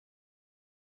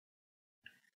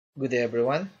Good day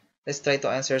everyone. Let's try to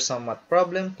answer some math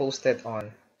problem posted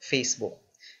on Facebook.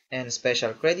 And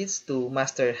special credits to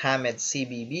Master Hamed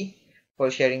CBB for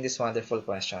sharing this wonderful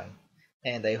question.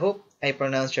 And I hope I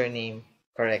pronounced your name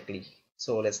correctly.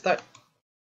 So let's start.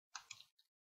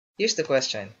 Here's the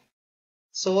question.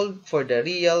 Solve for the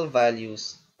real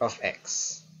values of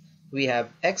x. We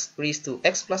have x raised to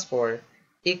x plus 4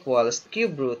 equals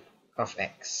cube root of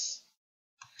x.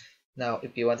 Now,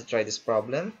 if you want to try this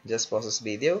problem, just pause this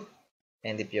video.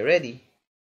 And if you're ready,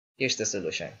 here's the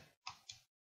solution.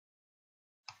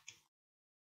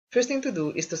 First thing to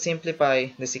do is to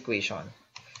simplify this equation.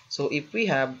 So if we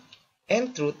have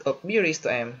nth root of b raised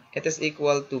to m, it is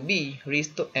equal to b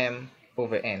raised to m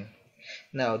over n.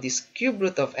 Now this cube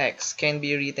root of x can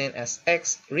be written as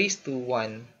x raised to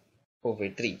 1 over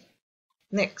 3.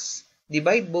 Next,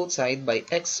 divide both sides by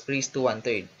x raised to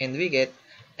 1/3 and we get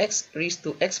x raised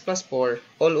to x plus 4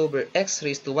 all over x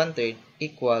raised to 1/3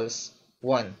 equals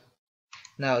 1.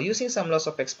 Now using some laws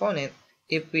of exponent,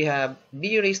 if we have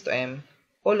b raised to m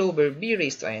all over b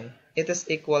raised to n, it is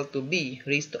equal to b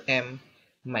raised to m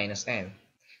minus n.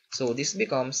 So this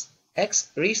becomes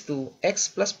x raised to x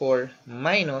plus 4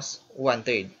 minus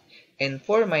 1/3. And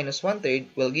 4 minus 1/3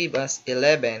 will give us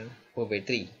 11 over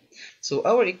 3. So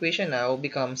our equation now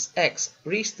becomes x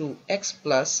raised to x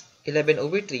plus 11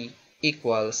 over 3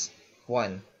 equals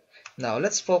 1. Now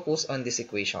let's focus on this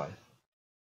equation.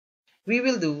 We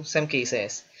will do some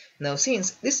cases. Now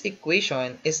since this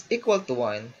equation is equal to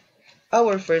 1,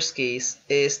 our first case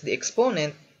is the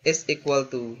exponent is equal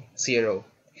to 0.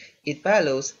 It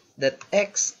follows that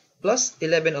x plus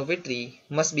 11 over 3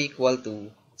 must be equal to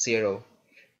 0.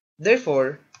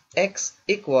 Therefore, x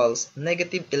equals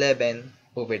negative 11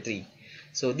 over 3.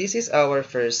 So this is our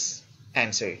first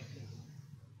answer.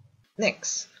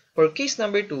 Next, for case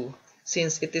number 2,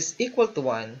 since it is equal to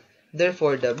 1,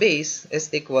 therefore the base is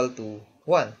equal to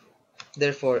 1.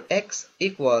 Therefore, x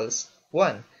equals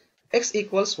 1. X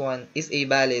equals 1 is a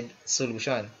valid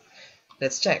solution.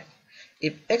 Let's check.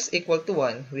 If x equal to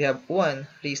 1, we have 1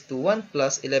 raised to 1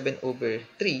 plus 11 over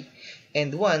 3,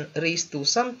 and 1 raised to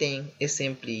something is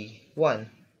simply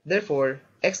 1. Therefore,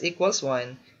 x equals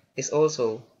 1 is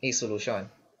also a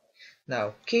solution.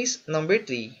 Now, case number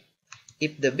 3,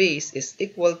 if the base is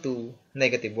equal to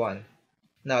negative 1.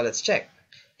 Now, let's check.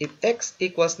 If x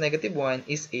equals negative 1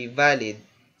 is a valid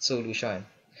solution.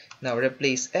 Now,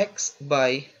 replace x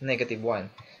by negative 1.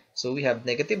 So, we have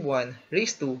negative 1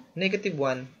 raised to negative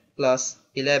 1 plus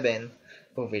 11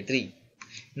 over 3.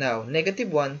 Now, negative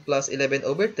 1 plus 11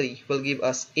 over 3 will give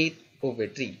us 8 over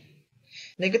 3.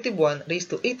 Negative 1 raised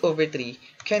to 8 over 3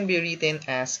 can be written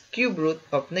as cube root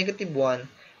of negative 1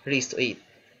 raised to 8.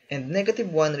 And negative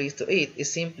 1 raised to 8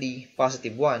 is simply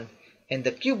positive 1. And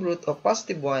the cube root of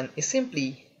positive 1 is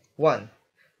simply 1.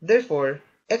 Therefore,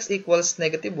 x equals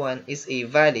negative 1 is a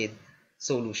valid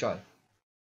solution.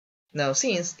 Now,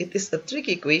 since it is a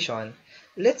tricky equation,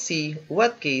 let's see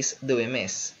what case do we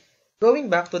miss. Going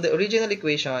back to the original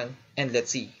equation, and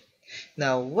let's see.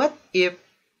 Now, what if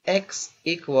x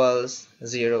equals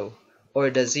 0, or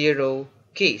the 0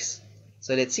 case?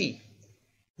 So, let's see.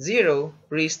 0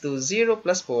 raised to 0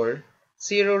 plus 4,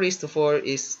 0 raised to 4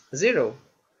 is 0.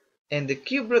 And the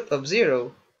cube root of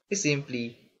 0 is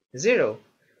simply 0.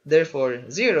 Therefore,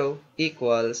 0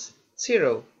 equals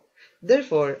 0.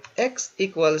 Therefore, x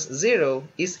equals 0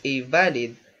 is a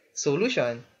valid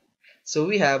solution. So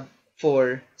we have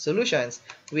 4 solutions.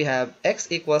 We have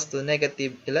x equals to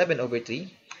negative 11 over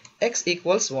 3, x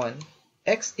equals 1,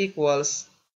 x equals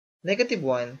negative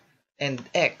 1, and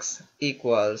x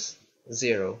equals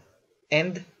 0.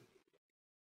 And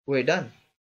we're done.